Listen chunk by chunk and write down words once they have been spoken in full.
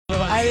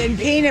And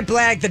Paint It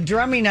Black, the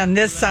drumming on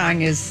this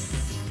song is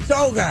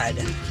so good.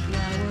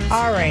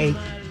 All right.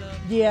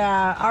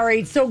 Yeah, all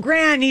right. So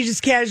Grant, he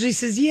just casually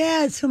says,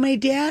 yeah, so my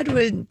dad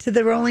went to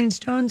the Rolling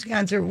Stones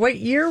concert. What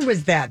year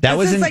was that? That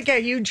was like a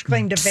huge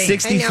claim to fame.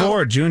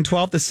 64, June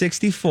 12th of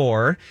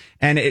 64.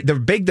 And the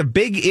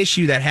big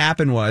issue that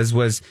happened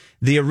was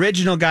the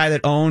original guy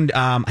that owned,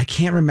 I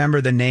can't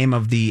remember the name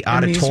of the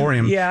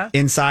auditorium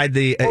inside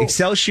the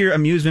Excelsior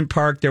amusement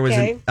park. There was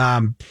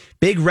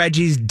Big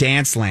Reggie's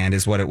Dance Land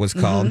is what it was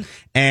called. Mm-hmm.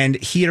 And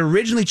he had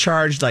originally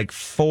charged like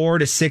 $4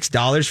 to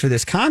 $6 for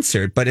this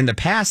concert. But in the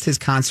past, his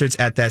concerts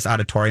at this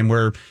auditorium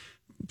were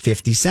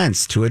 50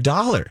 cents to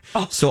 $1.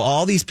 Oh. So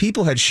all these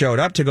people had showed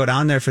up to go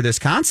down there for this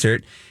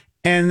concert.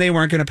 And they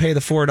weren't going to pay the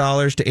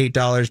 $4 to $8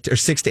 or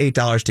 $6 to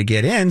 $8 to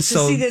get in.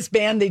 So see this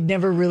band they'd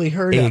never really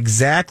heard of.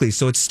 Exactly.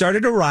 So it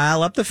started to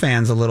rile up the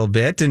fans a little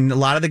bit. And a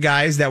lot of the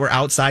guys that were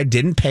outside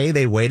didn't pay.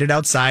 They waited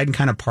outside and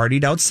kind of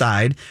partied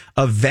outside.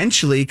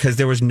 Eventually, because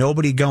there was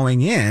nobody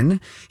going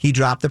in, he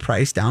dropped the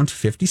price down to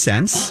 50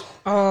 cents.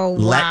 Oh, wow.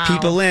 Let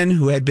people in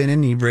who had been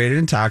inebriated,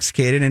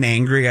 intoxicated, and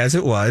angry as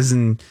it was.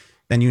 And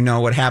then you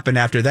know what happened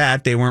after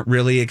that. They weren't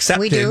really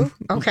accepted. We do?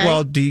 Okay.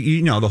 Well, do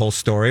you know the whole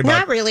story?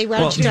 Not really. Why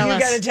don't you tell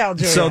us? You got to tell,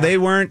 Julia. So they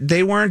weren't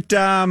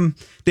the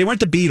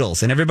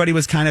Beatles, and everybody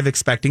was kind of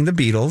expecting the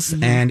Beatles,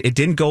 and it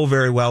didn't go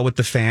very well with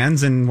the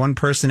fans. And one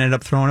person ended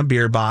up throwing a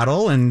beer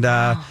bottle and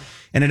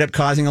ended up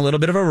causing a little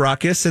bit of a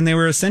ruckus, and they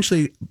were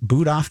essentially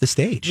booed off the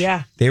stage.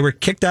 Yeah, they were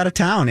kicked out of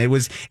town. A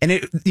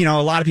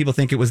lot of people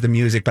think it was the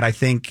music, but I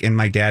think, and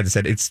my dad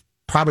said it's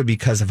probably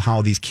because of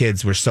how these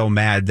kids were so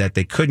mad that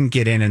they couldn't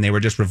get in and they were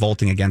just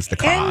revolting against the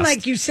cost. And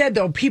like you said,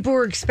 though, people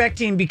were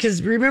expecting,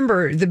 because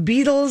remember, the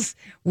Beatles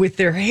with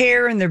their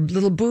hair and their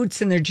little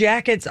boots and their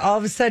jackets, all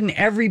of a sudden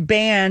every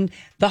band,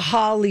 the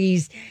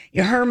Hollies,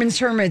 Herman's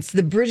Hermits,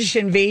 the British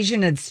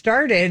Invasion had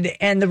started,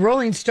 and the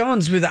Rolling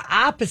Stones were the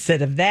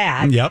opposite of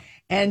that. Yep.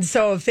 And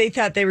so if they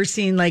thought they were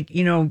seeing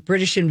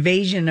British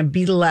Invasion, a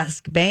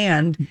Beatlesque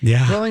band,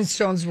 Rolling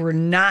Stones were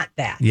not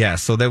that. Yeah,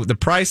 so the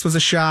price was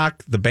a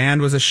shock. The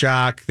band was a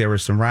shock. There were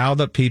some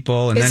riled up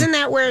people. And Isn't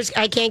that where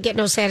I can't get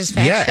no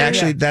satisfaction? Yeah,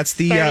 actually, that's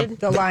the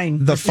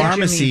line. The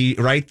pharmacy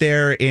right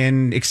there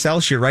in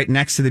Excelsior, right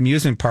next to the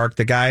amusement park.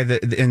 The guy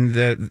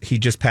he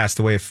just passed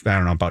away, I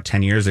don't know, about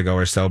 10 years ago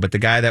or so. But the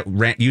guy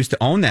that used to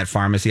own that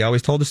pharmacy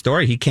always told the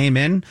story. He came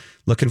in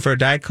looking for a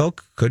Diet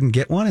Coke, couldn't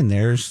get one, and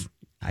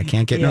I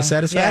can't get no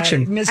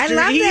satisfaction. Yeah, I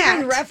love he that.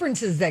 even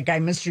references that guy,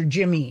 Mr.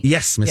 Jimmy.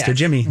 Yes, Mr.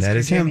 Jimmy. Mr. That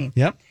is Jimmy. him.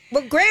 Yep.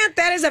 Well, Grant,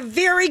 that is a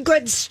very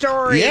good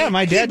story. Yeah,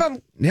 my dad. Keep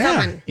 'em yeah.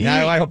 coming.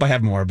 Yeah, I hope I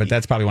have more, but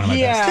that's probably one of my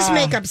best. Just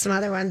make up some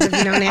other ones if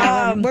you don't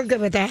have them. We're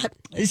good with that.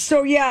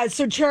 So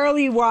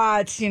Charlie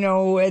Watts,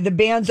 the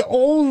band's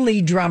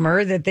only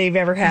drummer that they've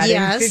ever had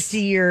in 50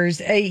 years.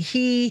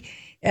 The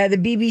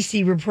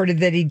BBC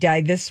reported that he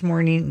died this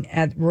morning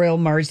at Royal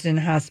Marsden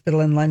Hospital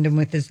in London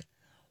with his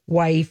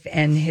wife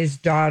and his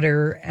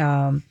daughter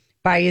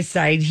by his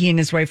side. He and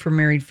his wife were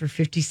married for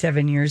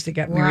 57 years. They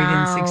got married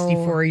in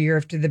 64, a year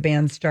after the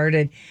band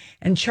started.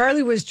 And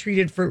Charlie was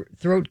treated for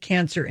throat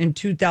cancer in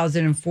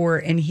 2004,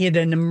 and he had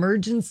an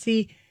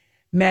emergency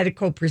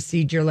medical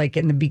procedure like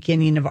in the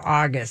beginning of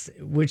August,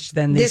 which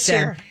then they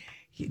said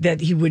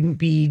that he wouldn't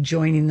be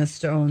joining the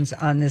Stones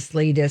on this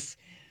latest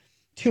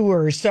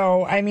tour.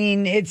 So, I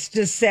mean, it's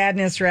just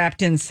sadness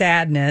wrapped in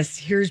sadness.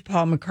 Here's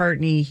Paul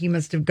McCartney. He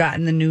must have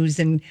gotten the news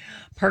and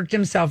parked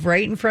himself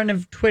right in front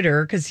of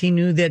Twitter because he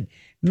knew that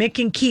Mick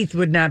and Keith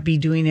would not be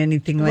doing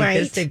anything like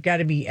this. They've got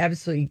to be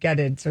absolutely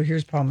gutted. So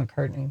here's Paul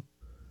McCartney.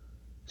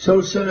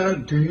 So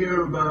sad to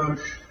hear about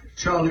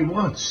Charlie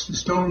Watts, the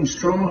Stones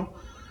drummer,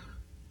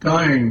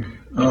 dying.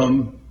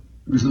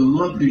 He was a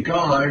lovely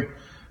guy,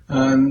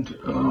 and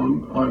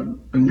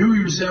I knew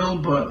he was ill,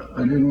 but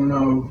I didn't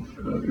know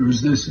he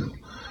was this ill.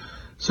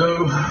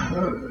 So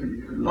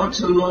lots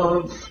of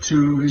love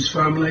to his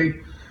family,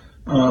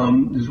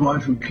 his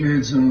wife and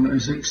kids, and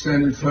his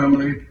extended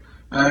family,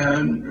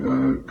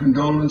 and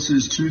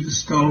condolences to the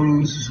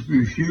Stones. It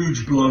was a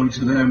huge blow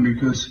to them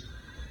because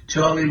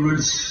Charlie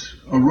was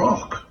a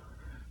rock,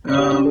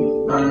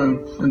 and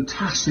a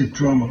fantastic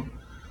drummer,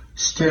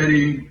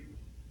 steady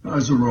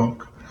as a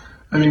rock.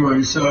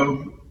 Anyway,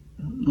 so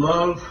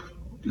love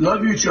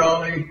you,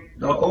 Charlie.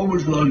 I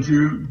always loved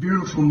you.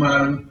 Beautiful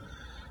man,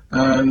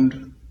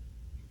 and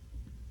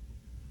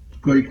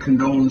great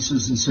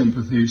condolences and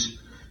sympathies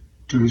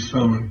to his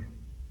family.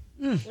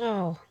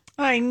 Oh,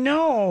 I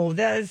know,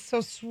 that is so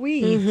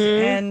sweet. Mm-hmm.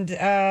 And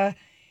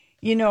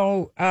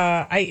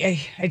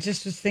I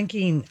just was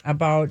thinking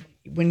about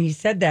when he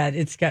said that.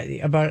 It's got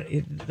about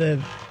the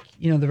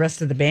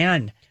rest of the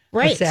band.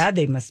 Right, how sad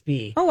they must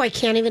be. Oh, I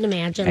can't even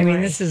imagine. I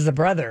mean, this is a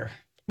brother,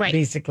 right?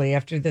 Basically,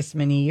 after this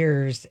many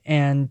years,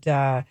 and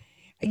I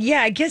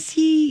guess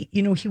he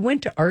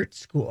went to art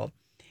school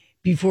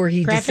before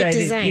he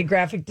decided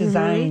graphic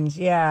designs.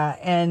 Mm-hmm. Yeah.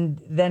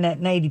 And then at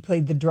night he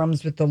played the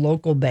drums with the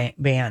local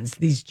bands,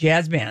 these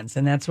jazz bands.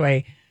 And that's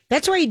why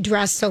That's why he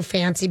dressed so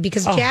fancy,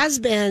 because jazz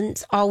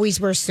bands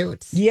always wear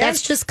suits. Yes.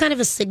 That's just kind of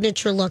a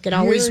signature look. It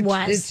always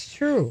was. It's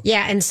true.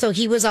 Yeah, and so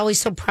he was always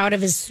so proud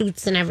of his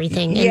suits and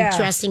everything and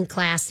dressing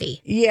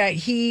classy. Yeah,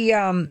 he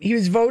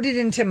was voted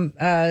into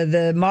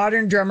the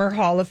Modern Drummer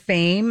Hall of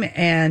Fame,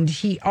 and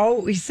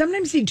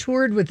sometimes he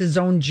toured with his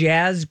own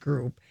jazz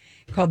group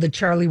called the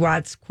Charlie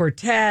Watts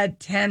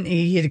Quartet.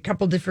 He had a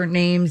couple different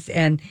names,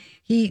 and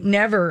he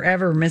never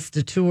ever missed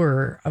a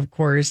tour, of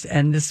course,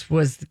 and this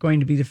was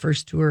going to be the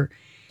first tour.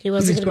 He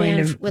wasn't going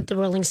to be with the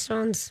Rolling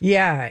Stones.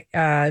 Yeah,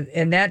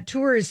 and that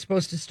tour is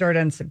supposed to start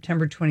on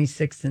September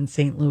 26th in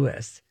St.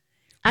 Louis.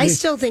 I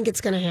still think it's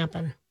going to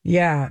happen.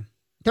 Yeah.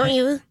 Don't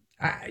you? Julia,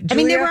 I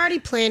mean, they were already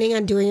planning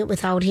on doing it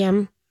without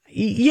him.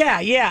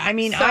 Yeah. I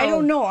mean, I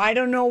don't know. I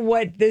don't know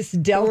what this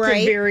Delta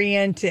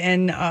variant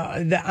and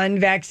the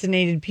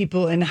unvaccinated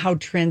people and how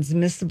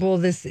transmissible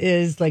this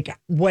is, like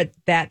what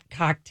that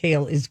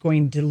cocktail is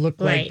going to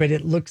look like, but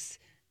it looks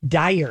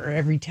dire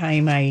every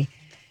time I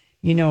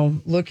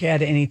look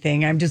at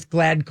anything. I'm just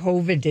glad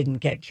COVID didn't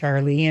get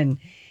Charlie. And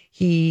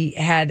he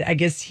had, I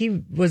guess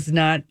he was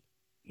not,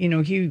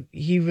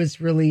 he was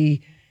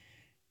really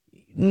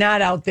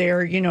not out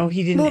there. He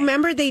didn't. Well,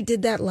 remember they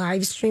did that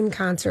live stream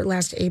concert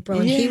last April,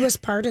 and he was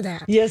part of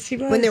that. Yes, he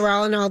was. When they were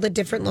all in all the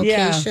different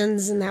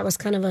locations, and that was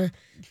kind of a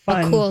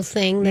cool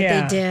thing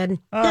that they did.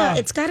 Yeah,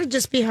 it's got to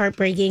just be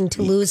heartbreaking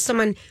to lose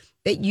someone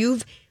that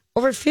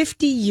over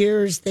 50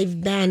 years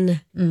they've been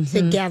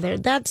together.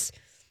 That's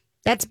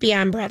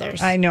beyond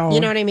brothers. I know. You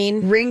know what I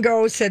mean?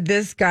 Ringo said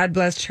this, God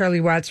bless Charlie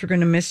Watts. We're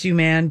going to miss you,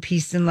 man.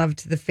 Peace and love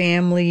to the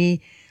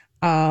family.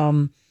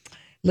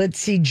 Let's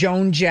see.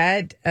 Joan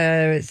Jett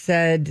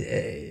said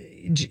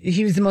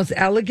he was the most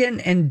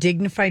elegant and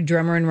dignified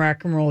drummer in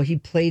rock and roll. He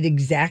played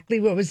exactly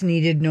what was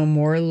needed, no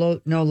more,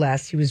 no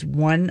less. He was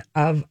one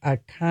of a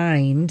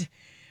kind.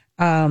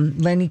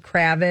 Lenny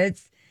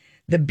Kravitz,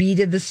 the beat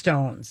of the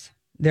Stones.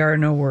 There are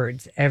no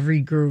words. Every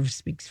groove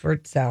speaks for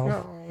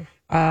itself.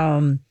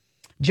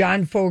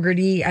 John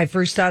Fogerty, I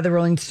first saw the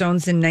Rolling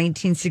Stones in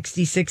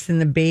 1966 in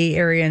the Bay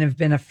Area and have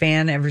been a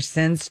fan ever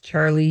since.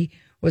 Charlie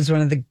was one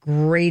of the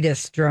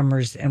greatest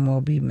drummers and will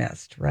be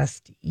missed.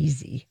 Rest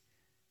easy.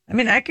 I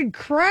mean, I could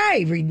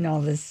cry reading all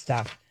this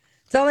stuff.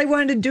 That's all I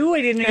wanted to do.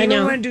 I didn't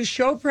even want to do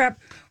show prep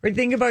or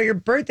think about your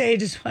birthday. I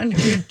just wanted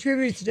to do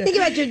tributes to think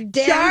about your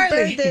damn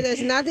birthday.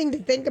 There's nothing to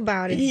think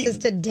about. It's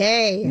just a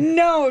day.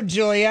 No,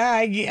 Julia,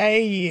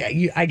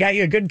 I got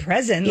you a good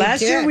present.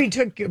 Last year we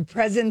took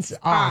presents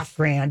off,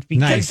 Grant,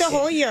 because the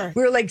whole year.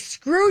 We were like,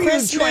 screw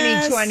Christmas, you,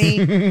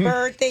 2020.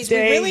 Birthdays. We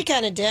really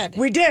kind of did.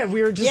 We did.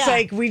 We were just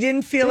like, we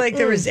didn't feel like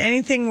there was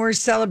anything worth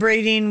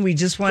celebrating. We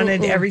just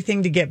wanted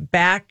everything to get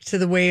back to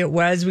the way it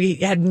was. We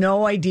had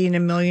no idea in a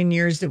million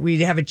years that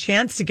we'd have a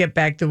chance to get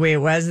back the way it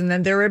was, and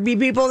then there would be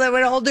people that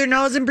would hold their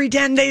nose and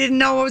pretend they didn't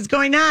know what was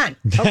going on.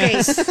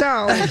 Okay,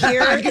 so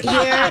here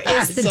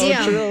is the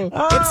deal. True.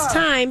 It's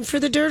time for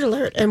the Dirt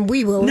Alert, and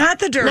we will not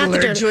the Dirt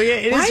Alert, Julia.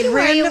 It Why is do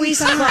random I always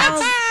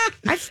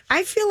thoughts.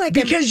 I feel like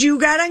because you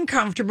got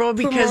uncomfortable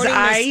because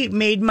I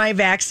made my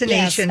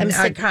vaccination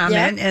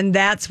comment, and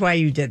that's why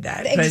you did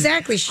that.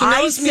 Exactly. She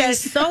knows me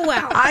so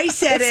well. I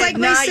said it's it, like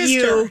not sister,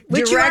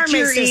 you. Direct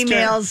your sister.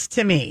 emails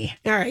to me.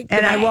 All right,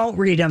 and I won't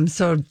read them,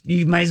 so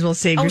you might as well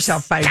save yourself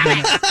 5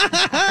 minutes.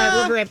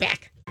 We'll be right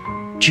back.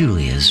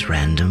 Julia's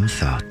random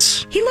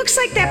thoughts. He looks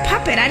like that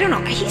puppet. I don't know.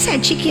 He's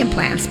had cheeky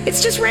implants.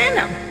 It's just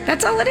random.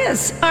 That's all it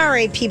is. All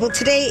right, people.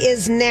 Today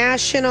is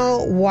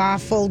National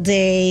Waffle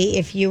Day.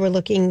 If you were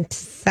looking to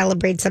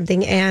celebrate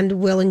something, and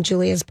Will and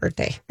Julia's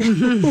birthday.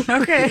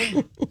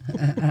 Okay.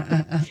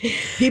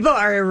 People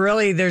are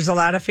really, there's a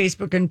lot of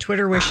Facebook and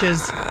Twitter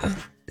wishes.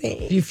 Do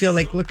you feel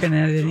like looking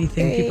at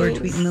anything? People are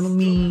tweeting little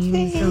memes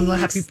and a little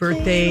happy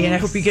birthday. And I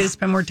hope you get to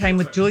spend more time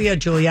with Julia.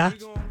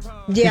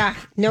 Yeah,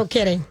 no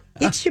kidding.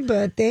 It's your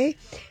birthday.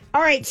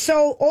 All right,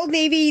 so Old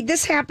Navy,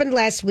 this happened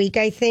last week,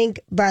 I think,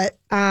 but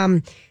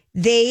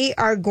they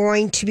are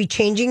going to be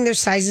changing their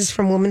sizes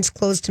from women's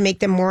clothes to make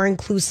them more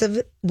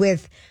inclusive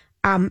with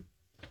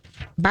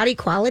body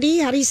quality.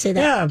 How do you say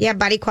that? Yeah,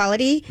 body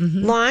quality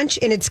launch.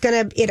 And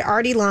it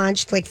already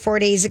launched like 4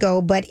 days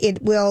ago, but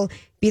it will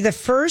be the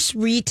first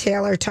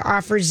retailer to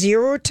offer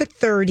 0 to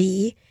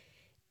 30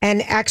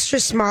 and extra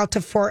small to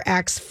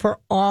 4X for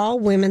all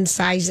women's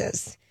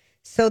sizes.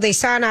 So they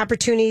saw an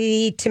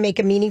opportunity to make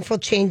a meaningful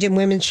change in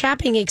women's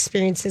shopping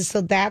experiences.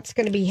 So that's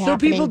going to be happening.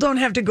 So people don't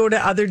have to go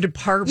to other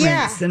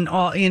departments and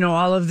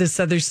all of this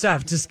other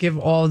stuff. Just give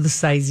all the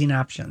sizing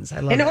options.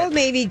 I love it. And Old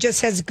Navy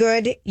just has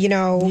good,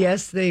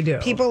 Yes, they do.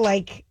 People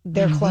like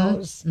their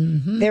clothes,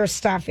 their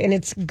stuff, and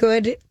it's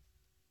good.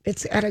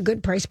 It's at a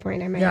good price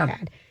point, I might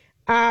add.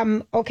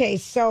 Okay,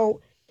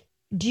 so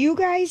do you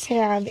guys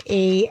have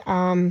a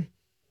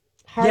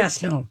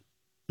yes, no.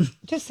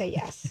 Just say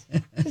yes.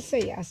 Just say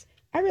yes.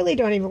 I really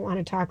don't even want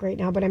to talk right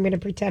now, but I'm going to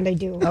pretend I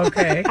do.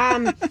 Okay.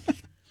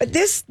 But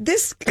this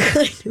is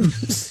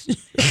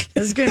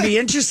going to be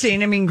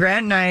interesting. I mean,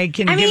 Grant and I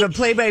can give a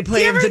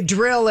play-by-play of the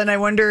drill, and I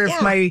wonder if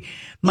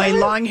My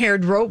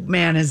long-haired rope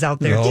man is out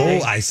there.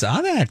 Oh, I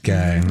saw that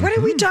guy. What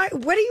are we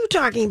talking? What are you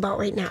talking about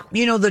right now?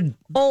 You know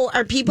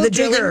are people the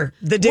digger?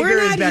 The digger We're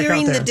is not back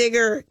hearing out there. the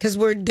digger because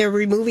they're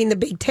removing the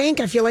big tank.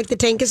 I feel like the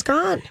tank is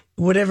gone.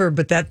 Whatever,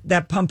 but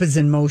that pump is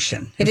in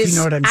motion. It is. You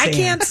know what I'm saying? I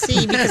can't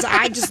see because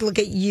I just look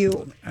at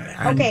you.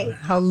 Okay.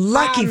 How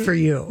lucky for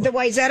you. The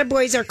Wayzata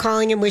boys are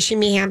calling and wishing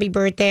me happy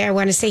birthday. I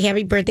want to say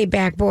happy birthday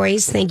back,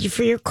 boys. Thank you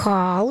for your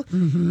call.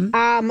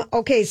 Mm-hmm.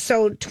 Okay,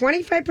 so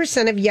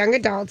 25% of young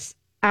adults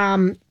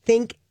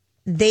think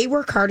they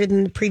work harder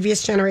than the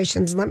previous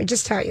generations. Let me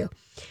just tell you,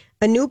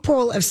 a new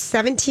poll of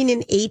 17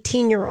 and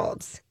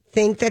 18-year-olds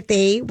think that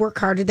they work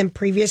harder than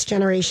previous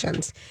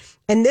generations.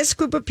 And this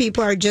group of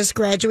people are just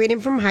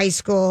graduating from high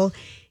school,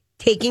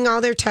 taking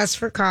all their tests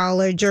for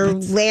college or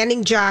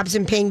landing jobs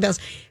and paying bills.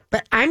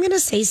 But I'm going to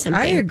say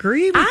something. I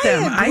agree with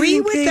them. I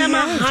agree with them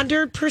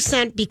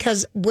 100%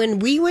 because when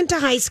we went to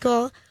high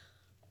school,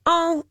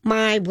 oh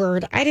my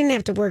word, I didn't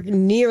have to work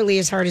nearly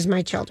as hard as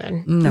my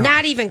children. No.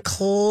 Not even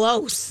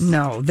close.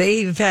 No,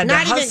 they've had to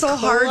hustle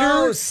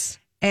harder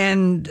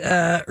and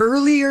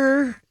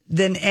earlier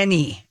than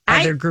any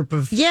other group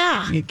of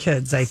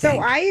kids, I think. So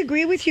I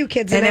agree with you,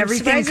 kids. And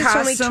everything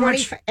costs so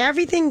much.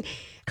 Everything.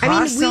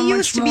 I mean, we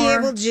used to be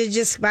able to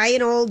just buy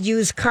an old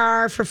used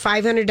car for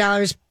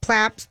 $500,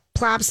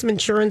 plop some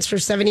insurance for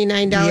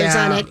 $79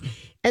 on it,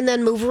 and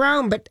then move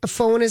around. But a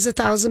phone is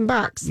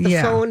 $1,000.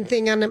 The phone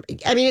thing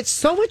it's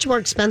so much more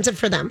expensive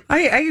for them. I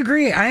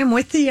agree. I am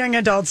with the young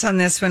adults on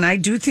this one. I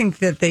do think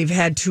that they've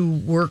had to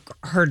work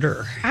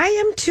harder. I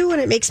am too, and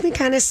it makes me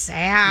kind of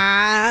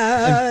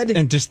sad.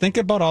 And just think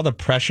about all the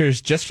pressures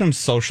just from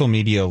social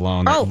media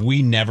alone that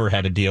we never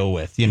had to deal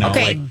with. You know,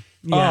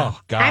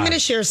 oh God, I'm going to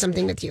share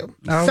something with you.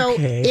 Okay, so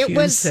it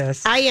was.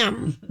 Insist. I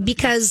am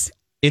because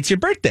it's your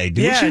birthday.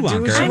 Do what you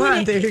want,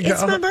 girl. There you go.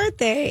 It's my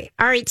birthday.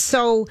 All right,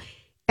 so.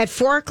 At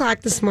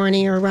 4:00 this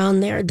morning or around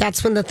there,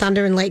 that's when the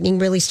thunder and lightning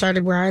really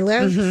started where I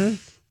live. Mm-hmm.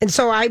 And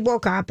so I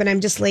woke up and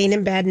I'm just laying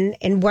in bed.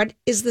 And what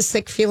is the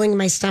sick feeling in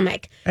my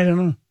stomach? I don't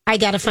know. I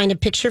got to find a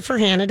picture for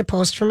Hannah to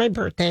post for my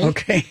birthday.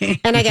 Okay.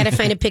 And I got to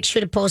find a picture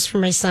to post for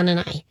my son and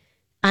I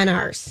on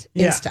ours,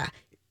 Insta.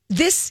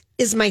 This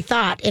is my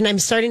thought. And I'm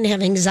starting to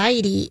have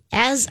anxiety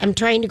as I'm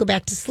trying to go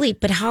back to sleep.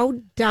 But how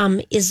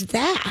dumb is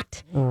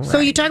that? Right. So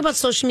you talk about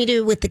social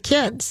media with the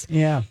kids.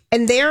 Yeah.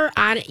 And they're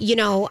on,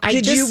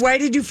 why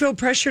did you feel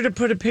pressure to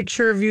put a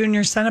picture of you and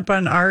your son up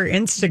on our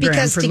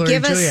Instagram for Lori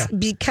Julia?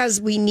 Because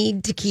we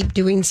need to keep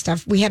doing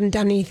stuff. We hadn't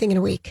done anything in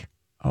a week.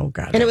 Oh,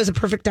 got it. And it was a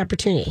perfect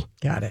opportunity.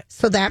 Got it.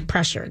 So the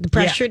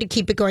pressure to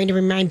keep it going, to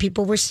remind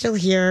people we're still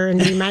here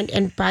and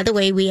and by the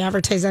way, we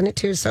advertise on it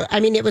too. So,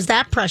 it was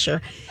that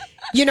pressure.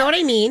 You know what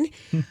I mean?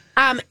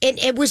 And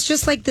it was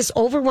just like this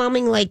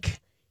overwhelming,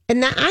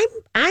 and that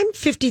I'm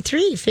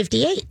 53,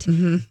 58.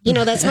 Mm-hmm.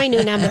 That's my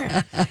new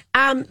number.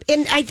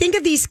 And I think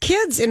of these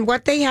kids and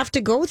what they have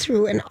to go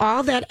through and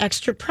all that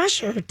extra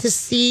pressure to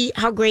see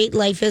how great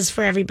life is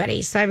for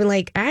everybody. So I've been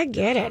like, I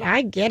get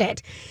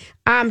it.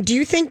 Do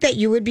you think that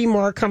you would be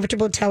more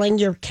comfortable telling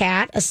your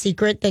cat a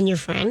secret than your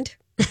friend?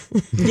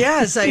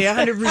 Yes,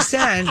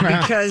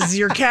 100%, because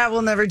your cat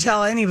will never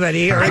tell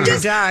anybody, or your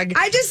dog.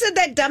 I just said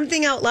that dumb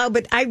thing out loud,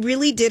 but I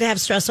really did have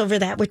stress over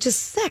that, which is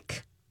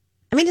sick.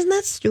 Isn't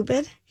that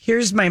stupid?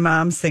 Here's my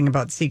mom's thing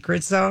about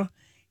secrets, though.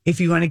 If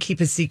you want to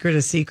keep a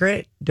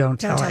secret, don't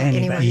tell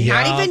anybody.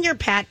 Yeah. Not even your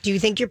pet. Do you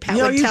think your pet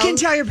would tell? You can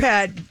tell your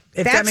pet.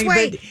 That's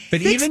why.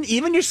 But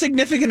even your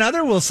significant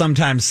other will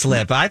sometimes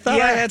slip. I thought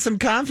I had some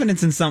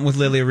confidence in something with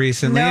Lily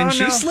recently, and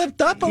she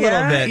slipped up a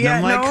little bit. And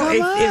I'm like,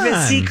 come on. If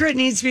a secret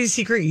needs to be a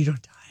secret, you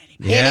don't tell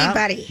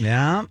anybody.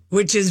 Yeah.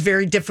 Which is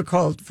very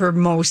difficult for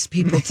most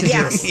people to do.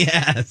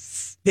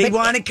 Yes. They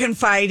want to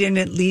confide in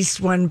at least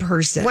one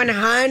person.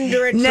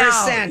 100%.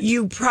 Now,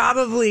 you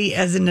probably,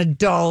 as an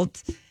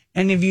adult,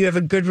 and if you have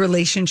a good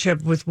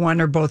relationship with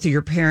one or both of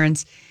your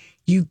parents,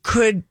 you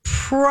could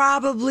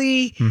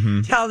probably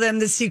tell them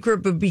the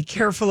secret, but be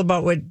careful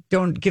about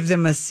don't give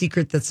them a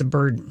secret that's a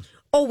burden.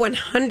 Oh,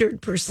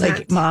 100%.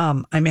 Like,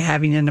 Mom, I'm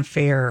having an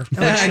affair.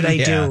 What should I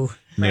do?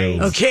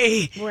 Right.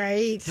 Okay.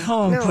 Right.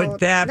 Don't put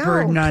that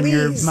burden on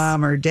your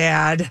mom or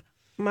dad.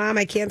 Mom,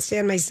 I can't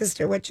stand my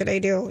sister. What should I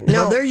do?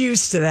 No, they're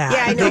used to that.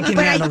 Yeah, I know. They can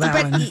handle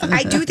that one.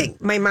 I do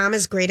think my mom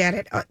is great at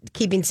it,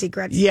 keeping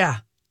secrets. Yeah.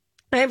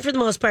 I am for the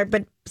most part,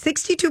 but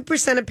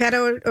 62% of pet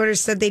owners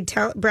said they'd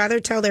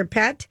rather tell their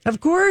pet. Of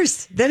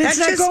course. Then it's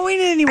not going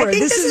anywhere. I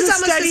think this is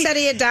almost a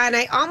study it done.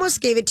 I almost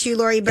gave it to you,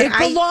 Lori, but it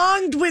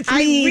belonged with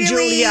me,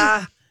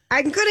 Julia.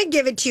 I'm going to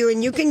give it to you,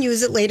 and you can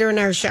use it later in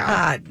our show.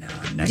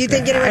 No, do you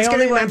think anyone's going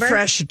to remember?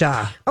 Fresh,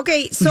 duh.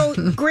 Okay, so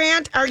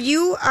Grant, are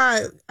you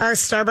a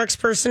Starbucks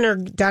person or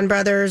Dunn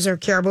Brothers or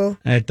Caribou?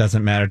 It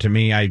doesn't matter to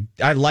me. I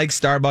like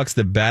Starbucks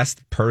the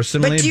best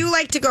personally. But do you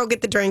like to go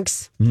get the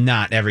drinks?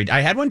 Not every day.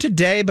 I had one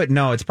today, but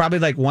no, it's probably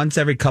like once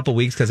every couple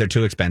weeks because they're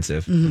too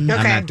expensive. Mm-hmm. Okay.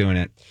 I'm not doing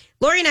it.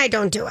 Lori and I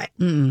don't do it.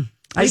 Mm-mm.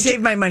 I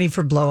save my money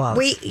for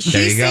blowouts.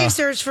 She saves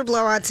hers for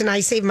blowouts, and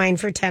I save mine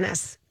for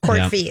tennis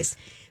court fees.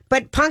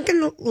 But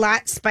pumpkin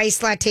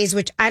spice lattes,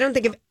 which I don't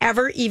think I've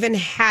ever even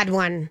had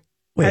one,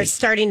 are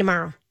starting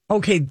tomorrow.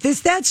 Okay,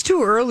 that's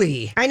too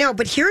early. I know,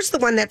 but here's the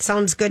one that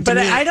sounds good to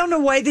me. But I don't know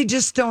why they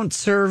just don't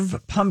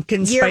serve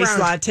pumpkin spice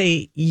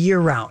latte year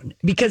round.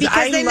 Because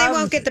then they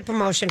won't get the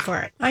promotion for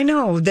it. I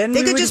know. Then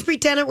they could just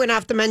pretend it went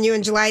off the menu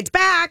in July. It's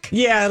back.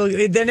 Yeah,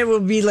 then it will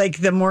be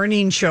like the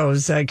morning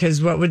shows.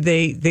 Because what would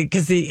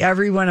because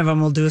every one of them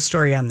will do a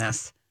story on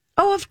this.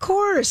 Oh, of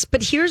course.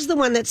 But here's the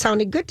one that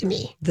sounded good to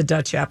me. The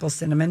Dutch apple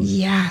cinnamon.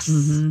 Yes.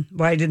 Mm-hmm.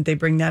 Why didn't they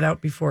bring that out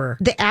before?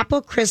 The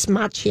apple crisp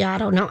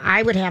macchiato. Now,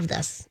 I would have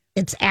this.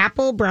 It's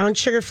apple, brown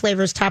sugar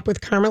flavors topped with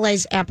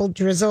caramelized apple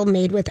drizzle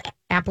made with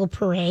apple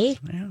puree.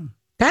 Yeah.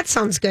 That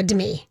sounds good to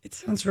me. It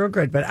sounds real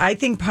good. But I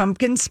think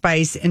pumpkin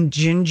spice and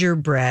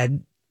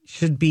gingerbread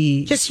should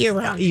be just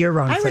year-round.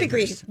 Year-round I would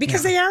agree.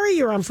 Because they are a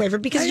year-round flavor.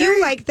 Because you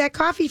like that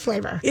coffee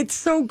flavor. It's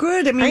so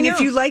good. I mean, if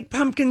you like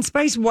pumpkin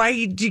spice,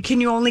 why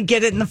can you only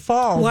get it in the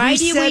fall? Why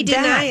do we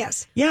deny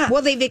us? Yeah.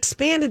 Well, they've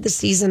expanded the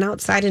season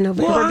outside of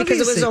November because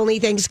it was only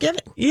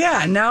Thanksgiving.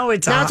 Yeah, now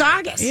it's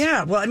August.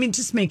 Yeah, well, I mean,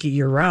 just make it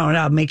year-round.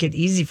 I'll make it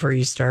easy for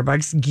you,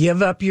 Starbucks.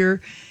 Give up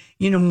your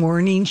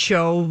morning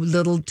show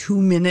little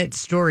 2-minute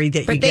story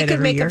that you get every year. But they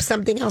could make up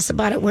something else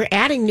about it. We're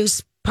adding new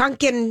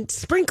pumpkin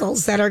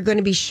sprinkles that are going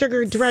to be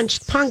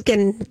sugar-drenched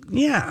pumpkin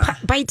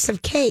bites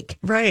of cake.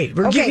 Right.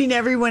 We're giving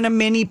everyone a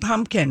mini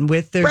pumpkin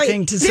with their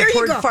thing to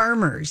support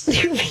farmers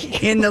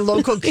in the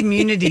local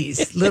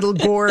communities. Little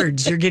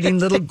gourds. You're getting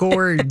little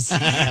gourds.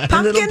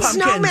 Pumpkin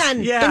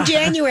snowmen in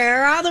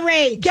January are all the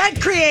rage. Get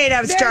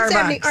creative,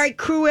 Starbucks. All right,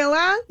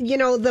 Cruella,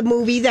 the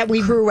movie that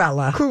we...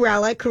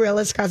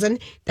 Cruella's cousin,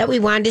 that we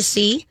wanted to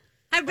see.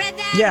 I read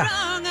that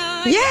wrong.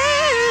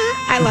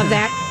 I love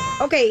that.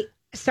 Okay.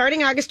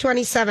 Starting August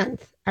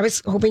 27th, I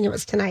was hoping it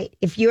was tonight.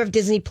 If you have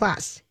Disney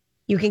Plus,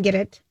 you can get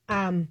it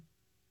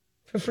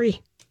for free.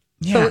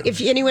 Yeah. So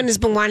if anyone has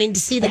been wanting to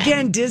see that.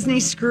 Again,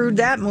 Disney screwed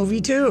that movie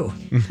too.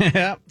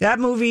 That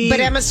movie. But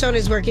Emma Stone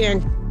is working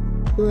on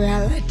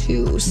Cruella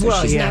 2, so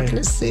she's not going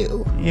to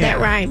sue. Yeah. That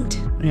rhymed.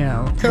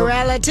 Yeah.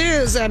 Cruella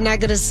 2, so I'm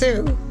not going to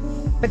sue.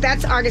 But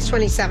that's August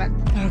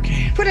 27th.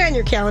 Okay. Put it on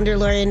your calendar,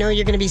 Lori. I know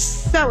you're going to be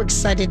so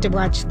excited to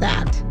watch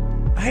that.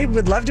 I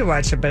would love to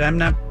watch it, but I'm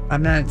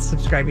not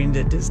subscribing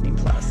to Disney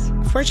Plus.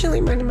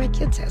 Fortunately, one of my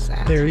kids has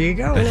that. There you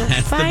go.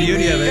 That's the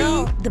beauty of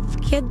it. The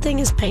kid thing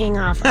is paying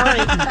off. All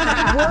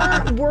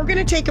right, we're going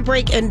to take a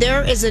break, and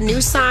there is a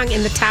new song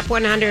in the top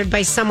 100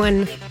 by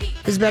someone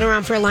who's been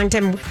around for a long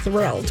time. We're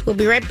thrilled. We'll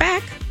be right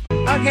back.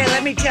 Okay,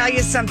 let me tell you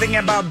something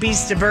about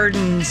Beast of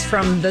Burdens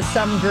from the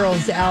Some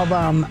Girls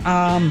album.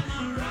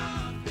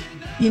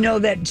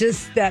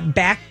 That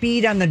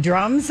backbeat on the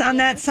drums on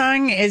that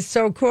song is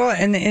so cool.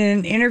 And in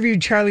an interview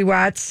Charlie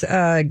Watts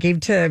gave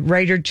to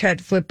writer Chet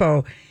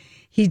Flippo,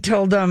 he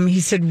told him, he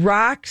said,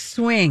 rock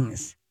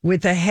swings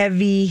with a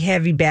heavy,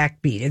 heavy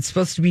backbeat. It's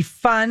supposed to be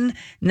fun,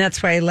 and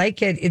that's why I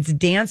like it. It's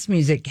dance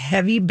music.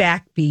 Heavy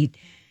backbeat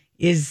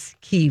is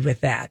key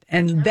with that.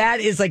 And that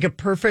is like a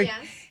perfect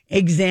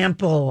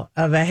example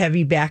of a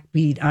heavy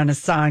backbeat on a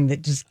song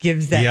that just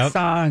gives that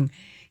song.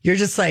 You're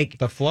just like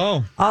the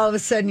flow. All of a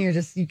sudden, you're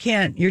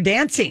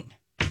dancing,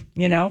 I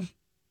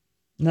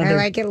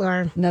like it,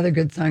 Laura. Another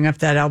good song off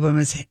that album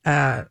is,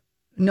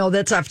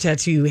 that's off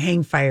Tattoo,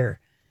 Hang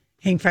Fire.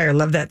 Hang Fire,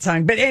 love that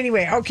song. But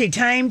anyway, okay,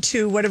 time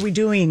to, what are we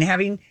doing?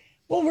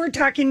 We're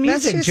talking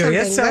music,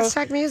 Julia. So let's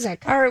talk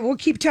music. All right, we'll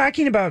keep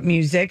talking about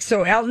music.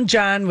 So Elton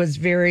John was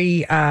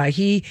very,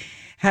 he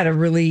had a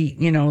really,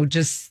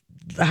 just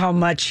how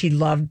much he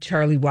loved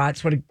Charlie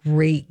Watts. What a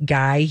great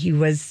guy. He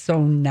was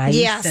so nice.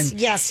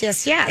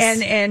 Yes.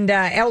 And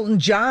Elton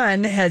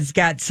John has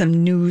got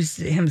some news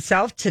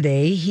himself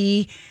today.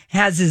 He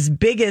has his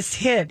biggest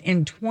hit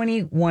in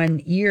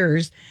 21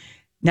 years.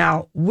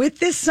 Now, with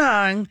this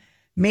song,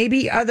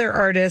 maybe other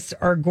artists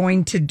are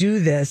going to do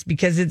this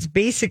because it's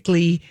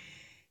basically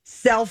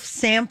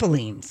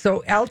self-sampling. So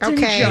Elton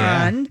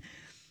John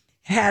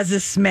has a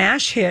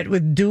smash hit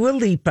with Dua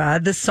Lipa.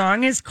 The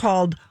song is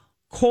called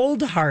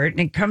Cold Heart, and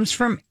it comes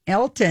from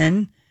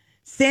Elton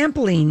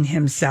sampling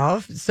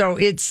himself. So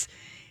it's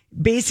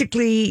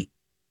basically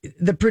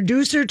the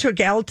producer took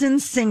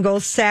Elton's single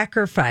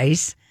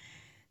Sacrifice,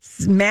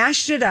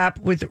 smashed it up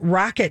with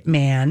Rocket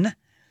Man,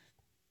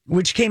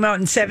 which came out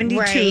in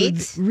 72,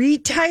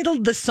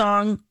 retitled the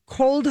song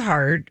Cold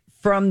Heart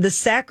from the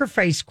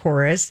Sacrifice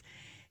chorus.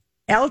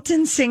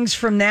 Elton sings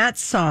from that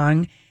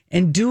song,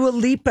 and Dua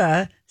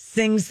Lipa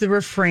sings the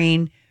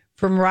refrain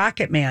from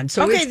Rocket Man.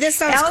 So this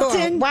sounds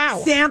Elton cool.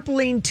 Wow.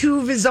 sampling 2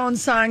 of his own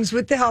songs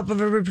with the help of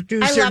a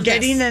producer,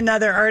 getting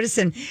another artist.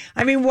 And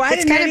I mean, why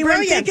didn't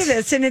anyone think of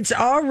this? And it's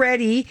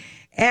already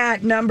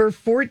at number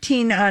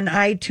 14 on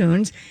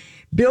iTunes.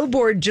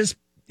 Billboard just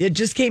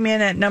came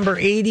in at number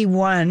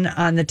 81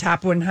 on the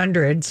top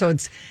 100. So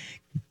it's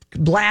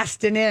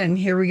blasting in.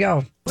 Here we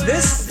go.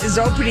 this is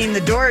opening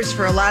the doors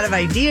for a lot of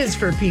ideas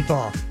for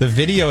people. The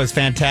video is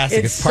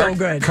fantastic. It's part so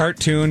good.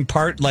 Cartoon,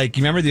 part like,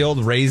 you remember the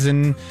old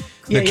raisin,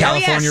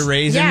 California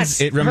raisins?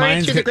 Yes, it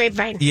reminds through the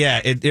grapevine.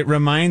 Yeah, it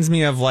reminds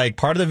me of like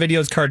part of the video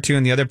is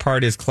cartoon, the other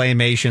part is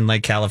claymation,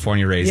 like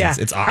California raisins.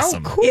 Yeah. It's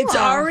awesome. Oh, cool. It's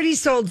already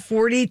sold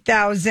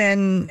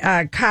 40,000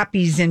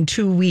 copies in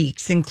 2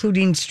 weeks,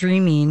 including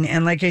streaming.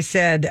 And like I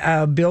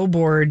said,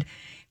 Billboard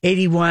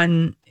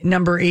 81,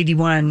 number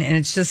 81, and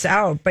it's just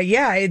out. But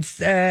yeah, it's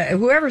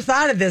whoever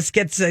thought of this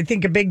gets, I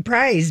think, a big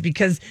prize,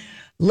 because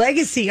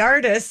legacy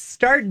artists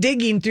start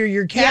digging through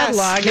your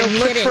catalog and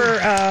look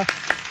for.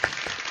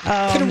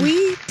 Can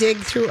we dig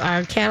through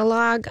our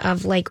catalog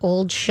of like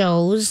old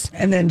shows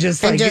and then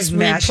just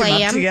mash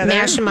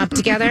them up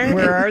together?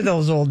 Where are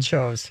those old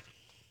shows?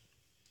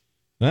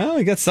 Well,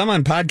 we got some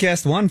on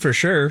podcast one for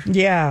sure.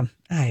 Yeah,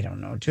 I don't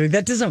know, Julie.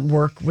 That doesn't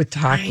work with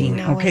talking.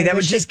 Okay, that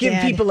would just give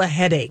people a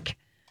headache.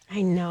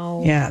 I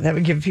know. Yeah, that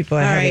would give people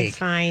a headache. Right,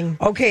 fine.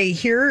 Okay,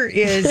 here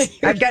is,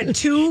 I've got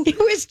two.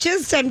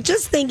 I'm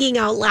just thinking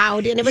out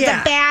loud, and it was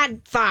a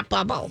bad thought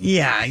bubble.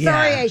 Yeah.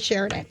 Sorry I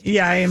shared it.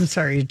 Yeah, I am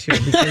sorry too,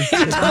 because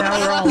now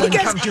we're all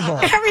uncomfortable.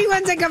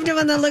 Everyone's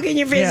uncomfortable, and the look in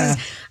your faces.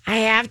 Yeah. I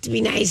have to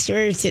be nice to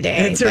her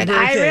today, but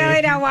I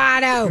really don't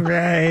want to.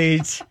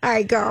 Right. All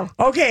right, go.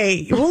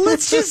 Okay, well,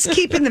 let's just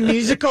keep in the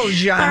musical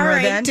genre all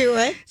right, then. do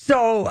it.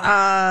 So,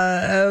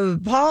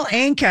 Paul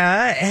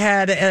Anka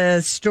had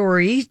a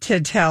story to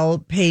tell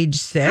Page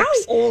Six. How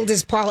old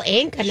is Paul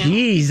Anka now?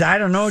 Jeez, I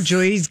don't know,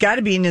 Julie. He's got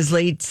to be in his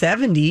late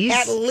 70s.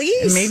 At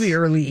least. Maybe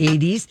early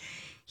 80s.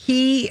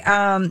 He,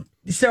 oh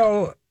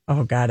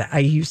God, I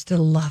used to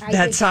love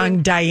that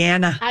song,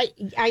 Diana.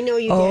 I know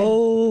you did.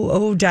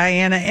 Oh,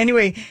 Diana.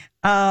 Anyway,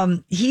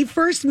 he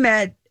first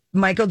met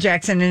Michael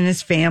Jackson and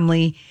his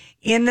family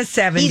in the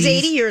 70s. He's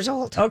 80 years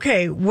old.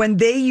 Okay, when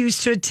they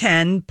used to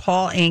attend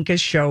Paul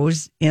Anka's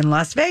shows in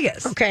Las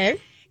Vegas.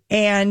 Okay.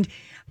 And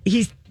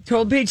he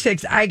told Page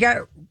Six, I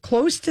got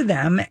close to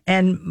them,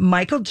 and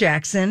Michael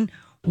Jackson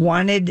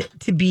wanted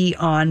to be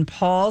on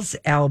Paul's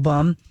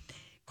album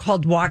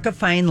called Walk a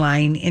Fine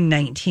Line in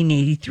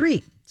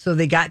 1983. So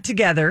they got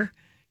together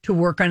to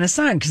work on a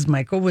song because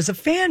Michael was a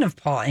fan of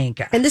Paul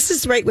Anka. And this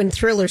is right when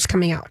Thriller's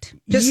coming out.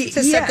 Just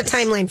to set the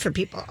timeline for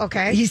people,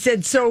 okay? He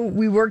said, so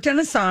we worked on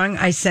a song.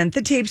 I sent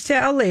the tapes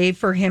to LA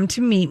for him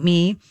to meet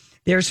me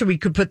there so we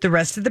could put the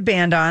rest of the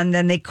band on.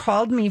 Then they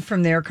called me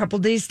from there a couple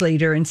days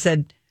later and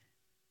said,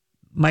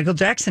 Michael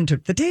Jackson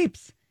took the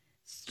tapes,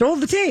 stole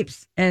the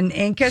tapes. And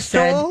Anka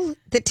stole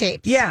the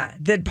tapes. Yeah,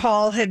 that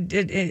Paul had,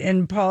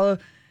 and Paul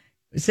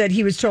said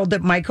he was told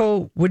that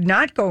Michael would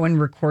not go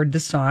and record the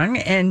song.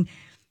 And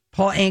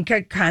Paul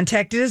Anka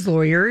contacted his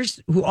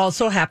lawyers, who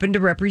also happened to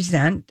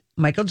represent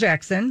Michael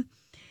Jackson.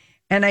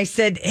 And I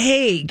said,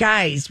 hey,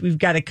 guys, we've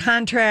got a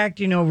contract.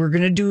 You know, we're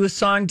going to do a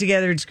song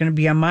together. It's going to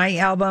be on my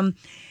album.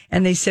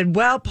 And they said,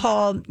 well,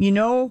 Paul, you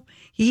know,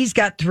 he's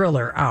got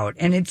Thriller out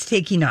and it's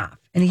taking off.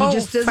 And he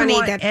just doesn't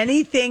want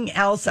anything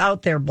else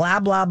out there, blah,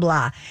 blah,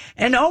 blah.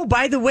 And, oh,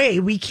 by the way,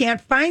 we can't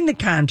find the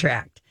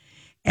contract.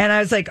 And I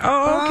was like,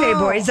 oh, okay,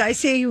 boys, I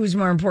say who's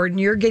more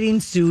important. You're getting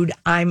sued.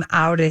 I'm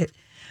out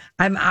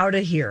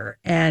of here.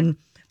 And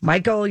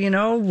Michael, you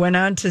know, went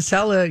on to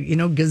sell a,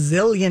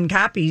 gazillion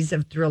copies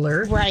of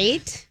Thriller.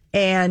 Right.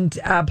 And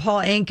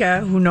Paul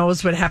Anka, who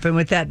knows what happened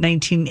with that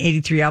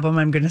 1983 album,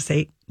 I'm going to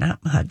say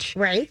not much.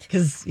 Right.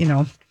 Because,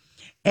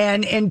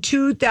 and in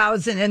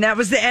 2000, and that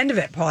was the end of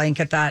it, Paul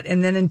Anka thought.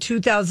 And then in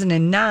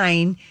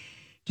 2009,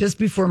 just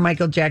before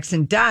Michael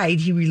Jackson died,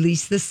 he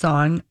released the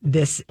song,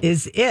 This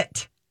Is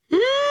It.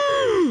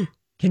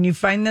 Can you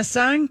find this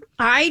song?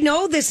 I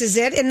know This Is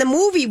It, and the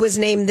movie was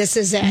named This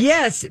Is It.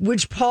 Yes,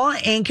 which Paul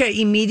Anka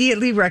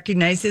immediately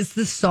recognized as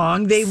the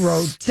song they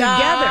wrote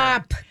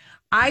together.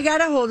 I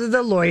got a hold of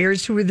the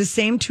lawyers, who were the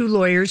same two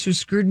lawyers who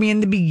screwed me in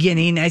the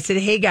beginning. I said,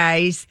 hey,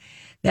 guys,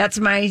 that's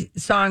my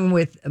song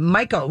with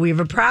Michael. We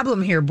have a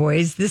problem here,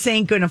 boys. This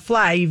ain't going to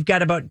fly. You've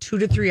got about 2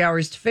 to 3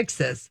 hours to fix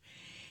this.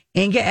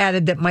 Anka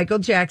added that Michael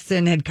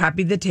Jackson had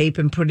copied the tape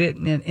and put it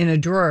in a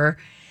drawer.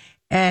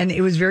 And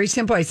it was very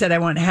simple. I said, I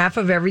want half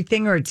of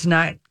everything or it's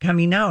not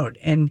coming out.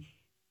 And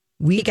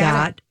we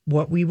got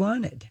what we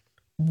wanted.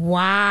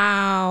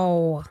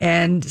 Wow.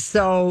 And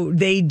so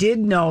they did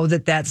know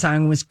that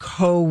song was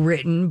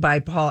co-written by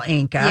Paul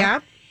Anka.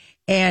 Yep.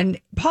 And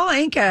Paul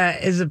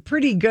Anka is a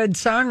pretty good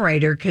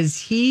songwriter because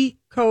he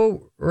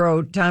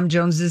co-wrote Tom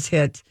Jones's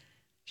hit,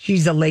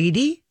 She's a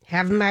Lady.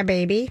 Having My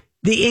Baby.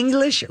 The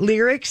English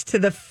lyrics to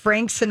the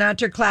Frank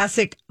Sinatra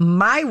classic,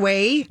 My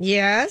Way.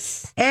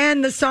 Yes.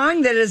 And the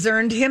song that has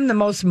earned him the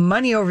most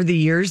money over the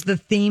years, the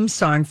theme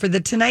song for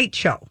The Tonight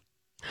Show.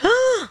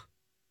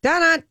 Do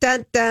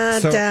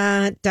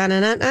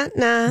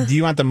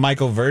you want the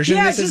Michael version?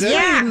 Yeah, This Is It?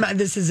 Yeah,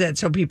 This Is It,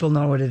 so people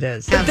know what it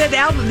is. That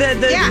album,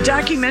 the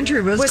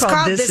documentary was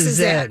called This Is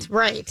It.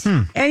 Right.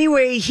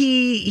 Anyway,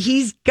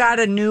 he's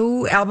got a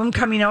new album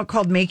coming out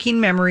called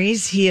Making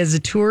Memories. He has a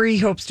tour he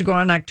hopes to go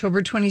on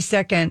October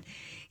 22nd.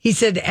 He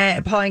said,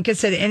 Paul Anka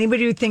said,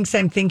 anybody who thinks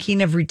I'm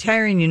thinking of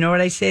retiring, you know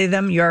what I say to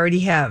them? You already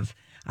have.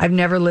 I've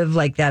never lived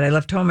like that. I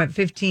left home at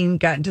 15,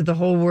 got into the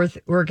whole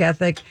work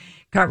ethic,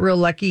 got real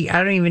lucky.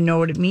 I don't even know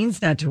what it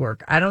means not to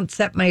work. I don't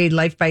set my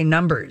life by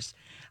numbers.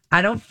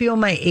 I don't feel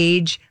my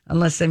age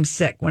unless I'm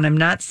sick. When I'm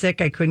not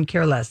sick, I couldn't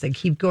care less. I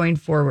keep going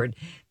forward.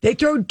 They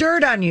throw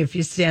dirt on you if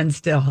you stand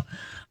still.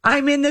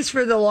 I'm in this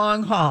for the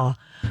long haul.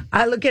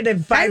 I look at it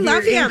in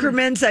 5-year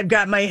increments. I've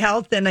got my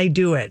health and I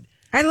do it.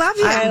 I love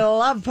him. I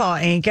love Paul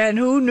Anka. And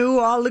who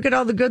knew? Look at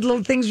all the good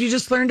little things we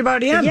just learned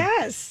about him.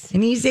 Yes.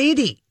 And he's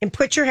 80. And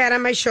Put Your Head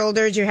on My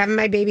Shoulders. You're Having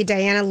My Baby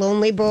Diana,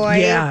 Lonely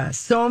Boy. Yeah,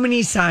 so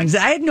many songs.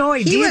 I had no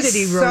idea that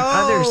he wrote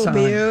other songs.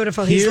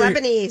 Beautiful. He's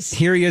Lebanese.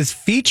 Here he is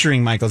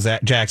featuring Michael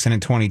Jackson in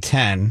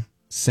 2010,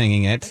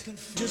 singing it.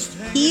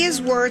 He is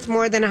worth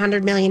more than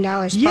 $100 million, Paul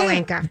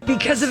Anka.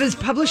 Because of his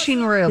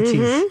publishing royalties.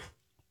 Mm-hmm.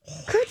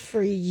 Good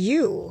for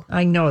you.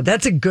 I know.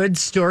 That's a good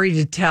story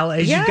to tell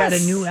as you've got a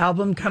new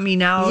album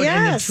coming out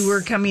and a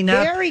tour coming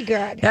up. Very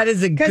good. That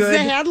is a good... Because the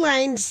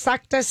headline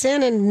sucked us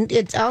in, and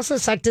it also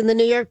sucked in the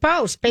New York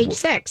Post, page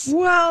 6.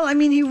 Well, I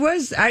mean, he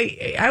was...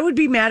 I would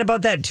be mad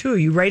about that, too.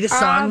 You write a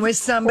song with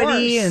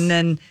somebody, and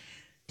then...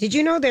 Did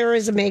you know there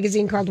is a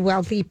magazine called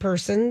Wealthy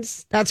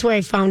Persons? That's where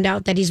I found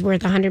out that he's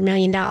worth $100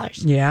 million.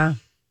 Yeah.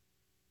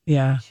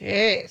 Yeah.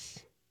 Jeez.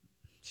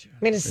 I'm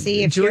going to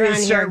see if Julia, you're on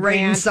start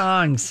writing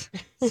songs.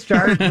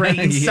 Start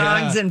writing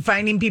songs and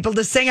finding people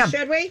to sing them.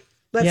 Should we?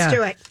 Let's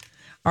do it.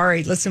 All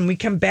right, listen, we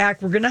come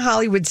back. We're going to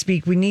Hollywood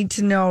speak. We need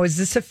to know, is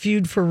this a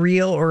feud for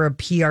real or a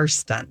PR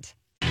stunt?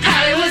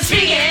 Hollywood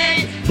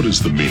speaking. What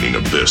is the meaning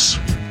of this?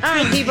 All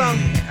right, people.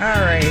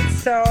 All right,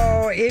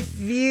 so if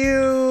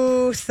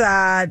you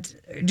thought,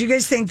 do you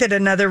guys think that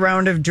another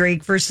round of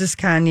Drake versus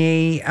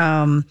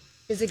Kanye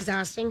is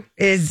exhausting?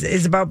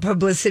 Is about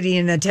publicity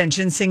and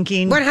attention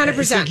sinking?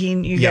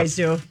 100%. You guys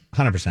do?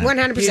 100%.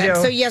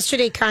 100%. So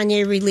yesterday,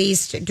 Kanye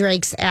released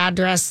Drake's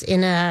address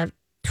in a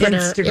Twitter,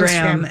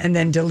 Instagram, and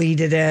then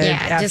deleted it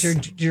after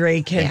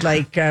Drake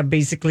had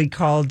basically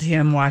called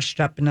him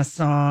washed up in a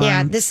song.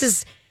 Yeah,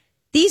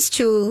 these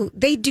two,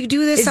 they do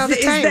this all the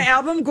time. Is the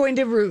album going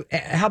to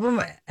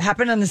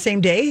happen on the same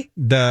day?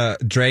 The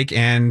Drake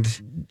and...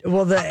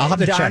 Well, I'll have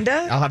to check.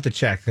 I'll have to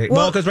check.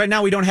 Well, because right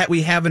now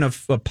we have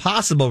a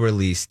possible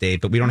release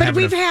date, but we don't have.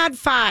 But we've had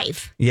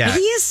 5. Yeah, he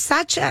is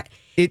such a.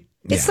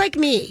 It's like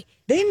me.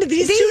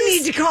 These two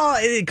need to call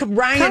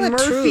Ryan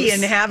Murphy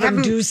and have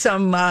him do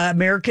some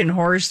American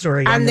Horror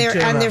Story on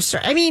their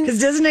story. I mean,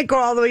 because doesn't it go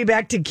all the way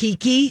back to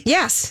Kiki?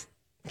 Yes.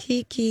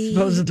 Kiki,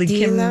 supposedly do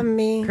Kim you love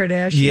me?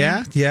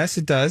 Kardashian. Yes,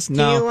 it does. Do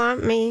you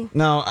want me?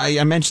 No,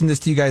 I mentioned this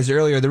to you guys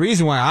earlier. The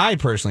reason why I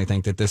personally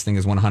think that this thing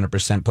is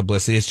 100%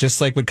 publicity is just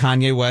like what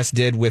Kanye West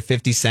did with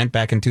 50 Cent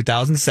back in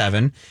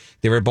 2007.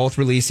 They were both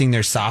releasing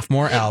their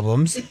sophomore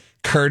albums.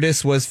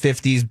 Curtis was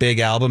 50's big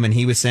album, and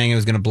he was saying it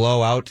was going to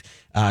blow out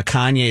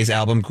Kanye's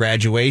album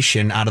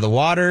Graduation out of the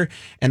water.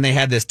 And they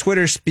had this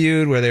Twitter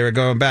feud where they were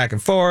going back and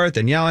forth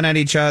and yelling at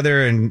each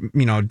other and,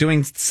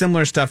 doing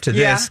similar stuff to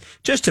this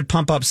just to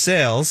pump up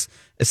sales.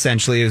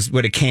 Essentially is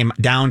what it came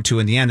down to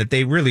in the end, that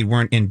they really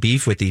weren't in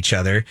beef with each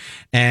other.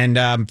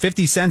 And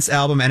 50 Cent's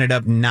album ended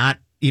up not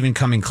even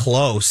coming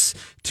close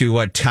to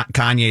what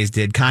Kanye's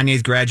did.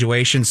 Kanye's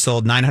Graduation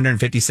sold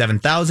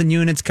 957,000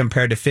 units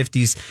compared to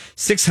 50's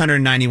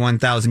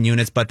 691,000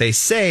 units. But they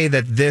say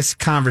that this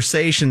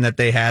conversation that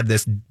they had,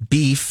 this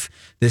beef,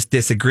 this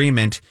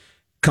disagreement,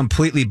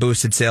 completely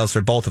boosted sales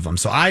for both of them.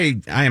 So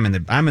I'm in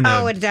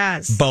the it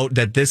does. boat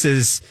that this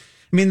is.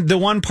 I mean, the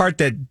one part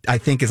that I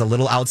think is a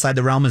little outside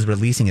the realm is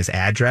releasing his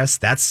address.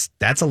 That's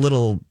a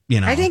little,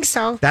 I think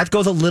so. That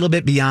goes a little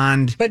bit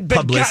beyond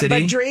publicity.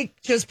 But Drake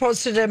just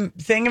posted a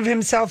thing of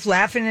himself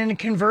laughing in a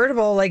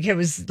convertible, like it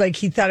was like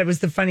he thought it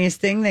was the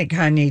funniest thing that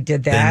Kanye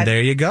did that. Then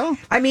there you go.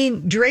 I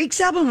mean, Drake's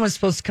album was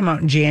supposed to come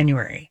out in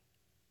January.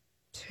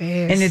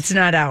 Jeez. And it's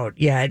not out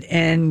yet.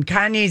 And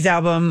Kanye's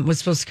album was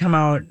supposed to come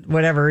out,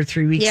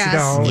 3 weeks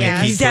ago.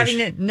 Yes. He's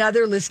having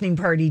another listening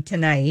party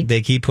tonight.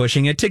 They keep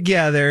pushing it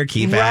together,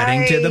 keep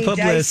adding to the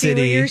publicity. I see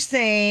what you're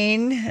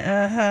saying.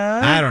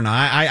 I don't know.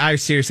 I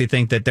seriously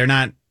think that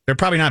they're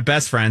probably not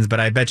best friends, but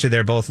I bet you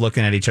they're both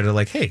looking at each other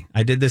like, hey,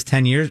 I did this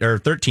 10 years or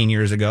 13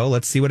 years ago.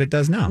 Let's see what it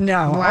does now.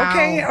 No. Wow.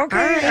 Okay. All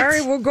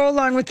right. We'll go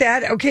along with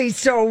that. Okay.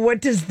 So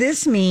what does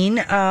this mean?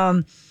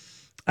 REM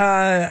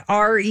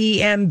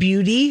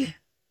Beauty.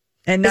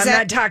 And I'm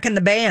not talking the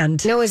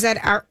band. No, is that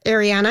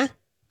Ariana?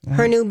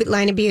 Her new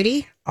line of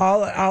beauty?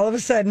 All of a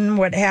sudden,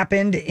 what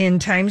happened in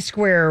Times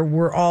Square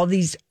were all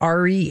these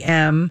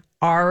REM,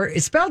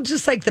 it's spelled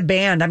just like the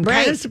band. I'm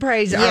kind of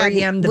surprised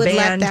REM, the would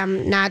band. Let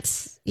them not,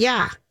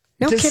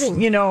 no kidding.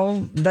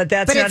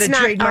 That's but not a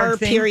trademark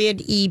thing.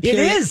 Period, E period.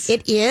 It is.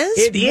 It is?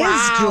 It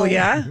is,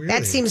 Julia. Really?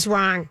 That seems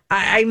wrong.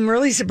 I'm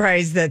really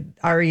surprised that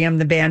REM,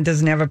 the band,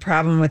 doesn't have a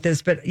problem with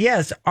this. But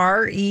yes,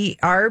 R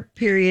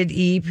period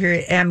E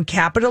period M,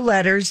 capital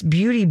letters,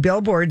 beauty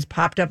billboards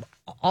popped up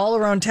all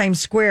around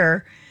Times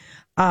Square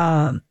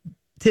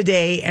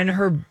today. And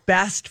her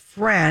best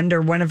friend,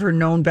 or one of her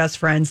known best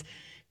friends,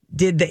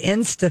 did the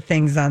Insta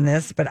things on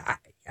this. But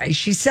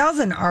she sells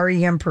an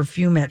REM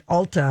perfume at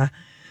Ulta,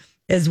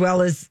 as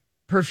well as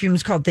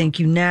perfume's called Thank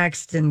You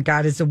Next and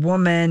God is a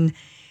Woman.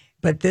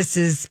 But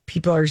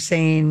people are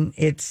saying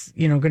it's,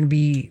 going to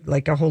be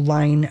like a whole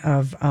line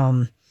of,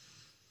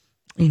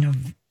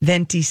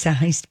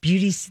 venti-sized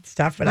beauty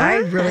stuff. But I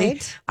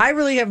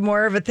really have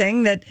more of a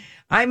thing that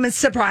I'm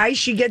surprised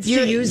she gets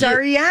to use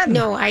REM.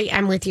 No,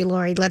 I'm with you,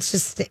 Lori. Let's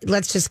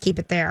just keep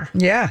it there.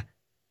 Yeah.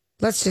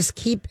 Let's just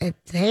keep it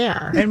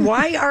there. And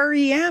why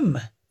REM?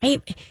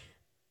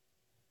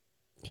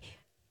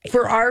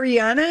 For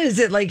Ariana? Is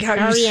it like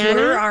how you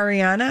slur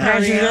Ariana?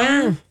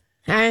 Ariana?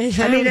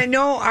 I mean, I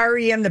know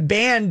REM, the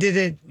band, did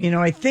it.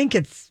 I think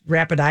it's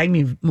Rapid Eye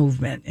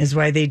Movement is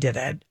why they did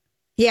it.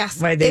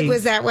 Yes, it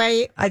was that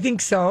way. I think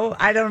so.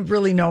 I don't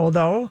really know,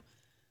 though.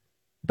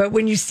 But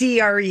when you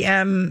see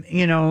REM,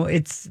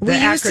 it's the acronym.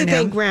 We used to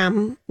think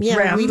REM. Yeah,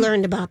 REM. We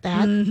learned about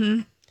that.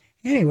 Mm-hmm.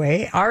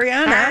 Anyway,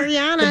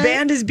 Ariana, the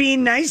band is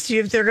being nice to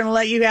you if they're going to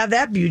let you have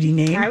that beauty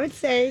name. I would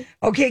say.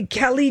 Okay,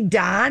 Kelly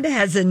Dodd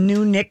has a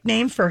new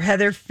nickname for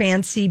Heather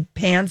Fancy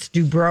Pants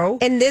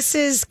Dubrow. And this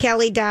is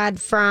Kelly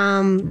Dodd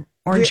from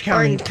Orange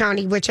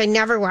County, which I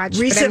never watched.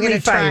 Recently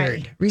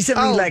fired.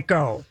 Recently let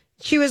go.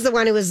 She was the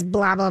one who was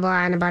blah, blah,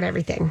 blah and about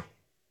everything.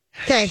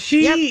 Okay.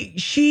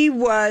 She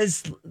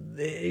was on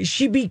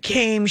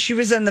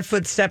the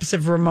footsteps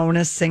of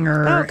Ramona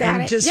Singer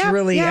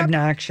really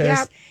obnoxious.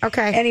 Yep.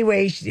 Okay.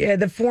 Anyway,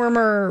 the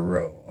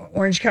former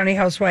Orange County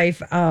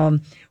housewife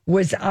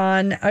was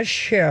on a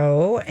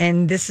show,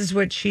 and this is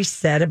what she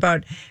said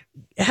about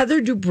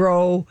Heather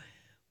Dubrow.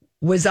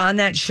 Was on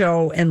that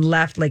show and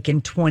left like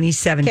in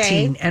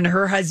 2017. And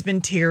her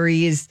husband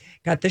Terry's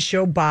got the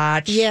show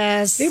botched.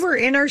 Yes. They were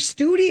in our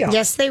studio.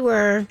 Yes, they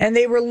were. And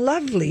they were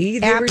lovely.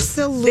 They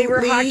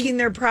were hawking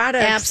their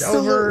products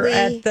over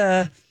at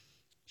the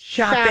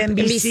Shop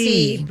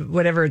NBC,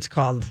 whatever it's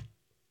called.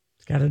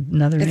 It's got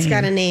another name. It's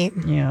got a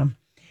name. Yeah.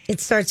 It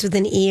starts with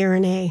an E or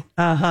an A.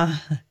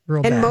 Uh-huh.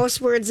 And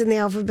most words in the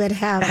alphabet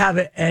have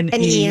an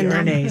E or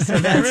an A. So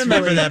I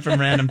remember that from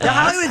Random Thoughts. The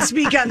Hollywood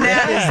speak on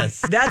that.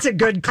 Yes. That's a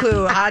good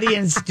clue.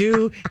 Audience,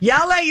 do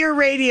yell at your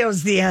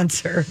radios the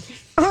answer.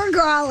 Or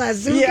call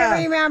us. Who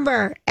can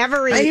remember?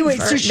 Anyway,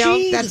 so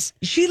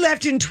she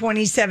left in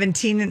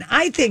 2017. And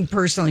I think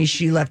personally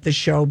she left the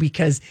show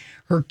because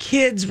her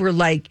kids were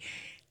like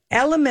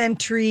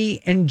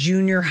elementary and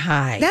junior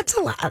high. That's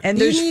a lot. And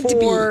there's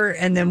 4.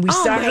 And then we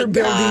saw her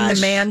building the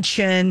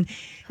mansion.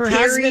 Her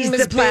husband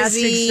was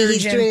busy.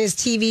 He's doing his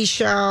TV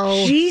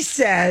show. She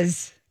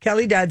says,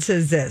 Kelly Dodd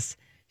says this.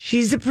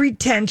 She's a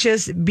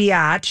pretentious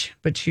biatch,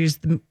 but she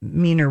used the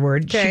meaner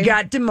word. Okay. She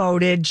got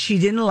demoted. She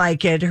didn't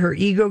like it. Her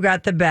ego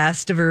got the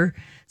best of her.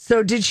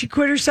 So did she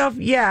quit herself?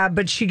 Yeah,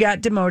 but she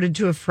got demoted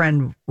to a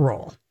friend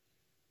role.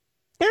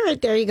 All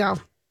right, there you go.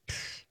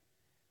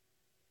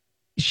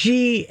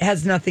 She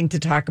has nothing to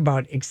talk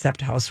about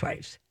except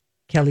housewives.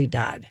 Kelly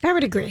Dodd. I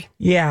would agree.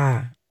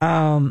 Yeah.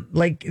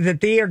 Like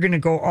that they are going to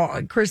go.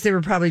 Of course, they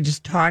were probably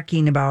just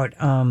talking about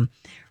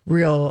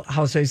Real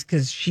Housewives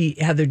because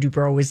Heather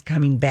Dubrow is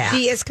coming back.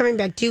 She is coming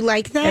back. Do you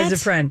like that? As a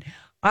friend.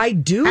 I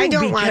do. I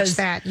don't watch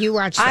that. You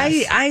watch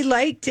that. I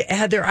liked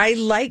Heather. I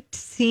liked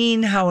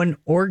seeing how an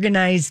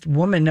organized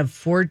woman of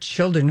 4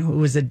 children who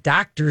was a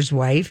doctor's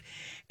wife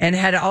and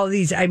had all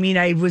these. I mean,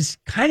 I was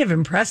kind of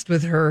impressed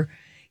with her.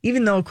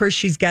 Even though, of course,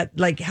 she's got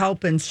like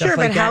help and stuff like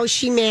that. Sure, but how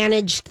she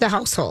managed the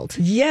household.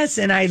 Yes,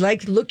 and I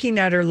liked looking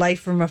at her life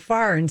from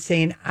afar and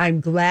saying, I'm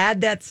glad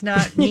that's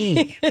not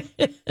me.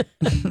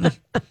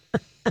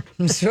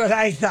 That's what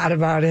I thought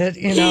about it,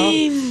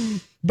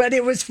 But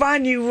it was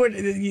fun. You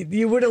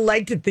would have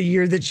liked it the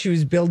year that she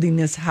was building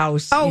this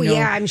house. Oh,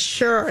 yeah, I'm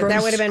sure.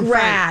 That would have been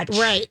fun.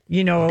 Right.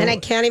 And I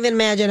can't even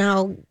imagine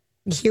how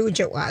huge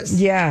it was.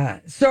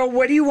 Yeah. So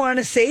what do you want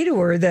to say to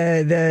her?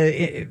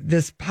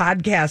 This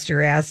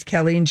podcaster asked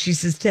Kelly, and she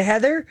says to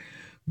Heather,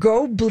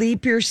 go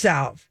bleep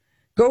yourself.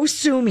 Go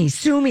sue me,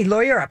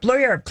 lawyer up,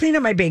 clean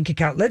up my bank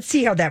account. Let's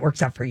see how that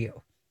works out for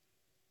you.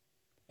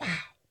 Wow.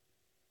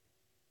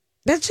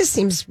 That just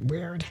seems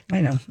weird.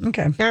 I know.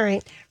 Okay.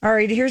 All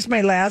right. Here's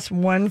my last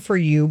one for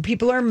you.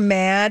 People are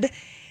mad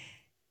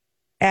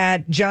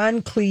at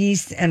John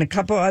Cleese and a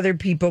couple other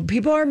people.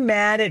 People are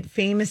mad at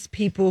famous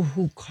people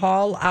who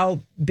call out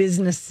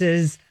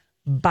businesses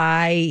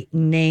by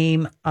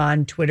name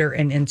on Twitter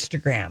and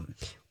Instagram.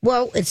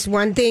 Well, it's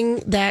one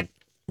thing that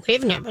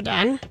we've never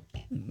done.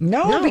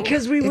 No,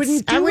 because we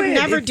wouldn't do it. I would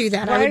never do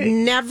that. I would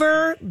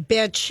never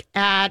bitch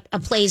at a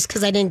place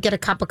because I didn't get a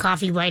cup of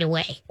coffee right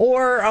away.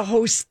 Or a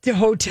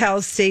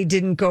hotel say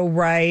didn't go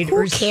right.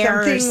 Who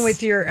cares? Something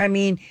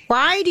with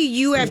why do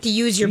you have to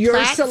use your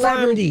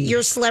platform,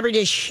 your celebrity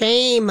to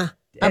shame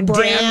a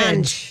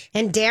brand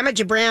and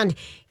damage a brand?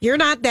 You're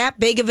not that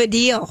big of a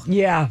deal.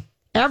 Yeah.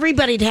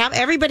 Everybody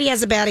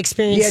has a bad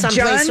experience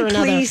someplace or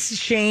another. John Cleese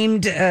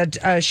shamed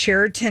a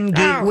Sheraton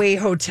Gateway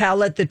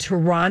Hotel at the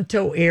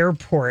Toronto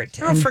airport.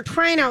 Oh, for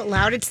crying out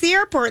loud. It's the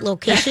airport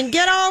location.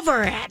 Get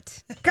over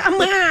it.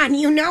 Come on.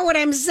 You know what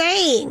I'm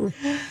saying.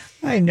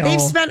 I know. They've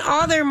spent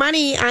all their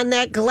money on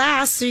that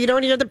glass so you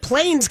don't hear the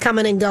planes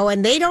coming and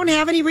going. They don't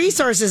have any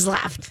resources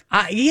left.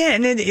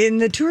 And in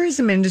the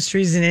tourism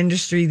industry is an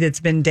industry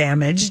that's been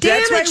damaged.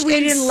 That's why we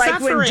didn't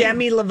like when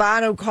Demi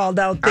Lovato called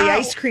out the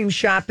ice cream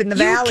shop in the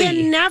valley. You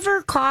can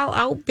never call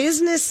out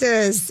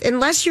businesses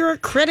unless you're a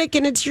critic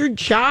and it's your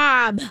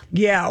job.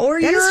 Yeah, or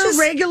you're a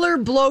regular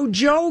blow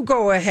Joe,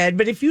 go ahead.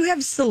 But if you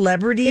have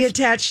celebrity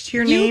attached to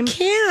your name... You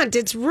can't.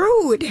 It's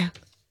rude.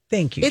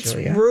 Thank you, It's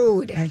Julia.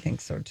 rude. I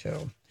think so,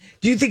 too.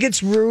 Do you think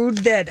it's rude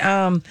that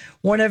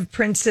one of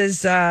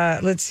Prince's,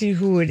 let's see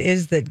who it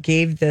is that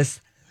gave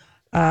this,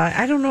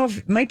 I don't know if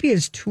it might be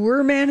his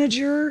tour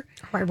manager.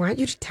 Oh, I want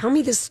you to tell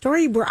me this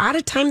story. We're out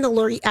of time,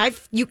 Lori.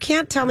 You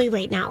can't tell me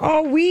right now.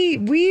 Oh,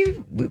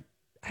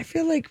 I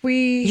feel like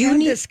we had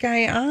this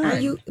guy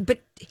on.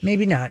 But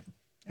maybe not.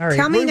 All right.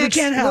 Tell me next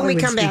when we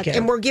come back. Weekend.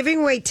 And we're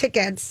giving away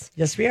tickets.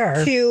 Yes, we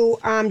are. To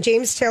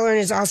James Taylor and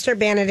his All-Star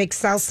Band at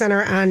Excel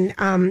Center on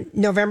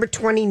November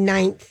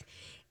 29th.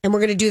 And we're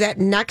going to do that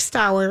next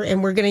hour,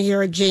 and we're going to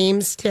hear a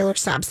James Taylor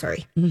sob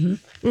story.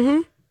 Mm-hmm.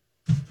 Mm-hmm.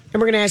 And we're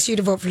going to ask you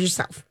to vote for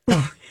yourself.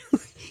 Oh.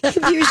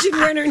 You should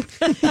win or you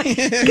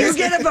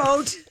get a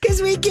vote.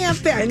 Because we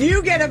can't pick. And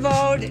you get a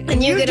vote.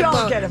 And you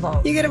don't get a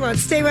vote. You get a vote.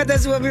 Stay with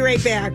us. We'll be right back.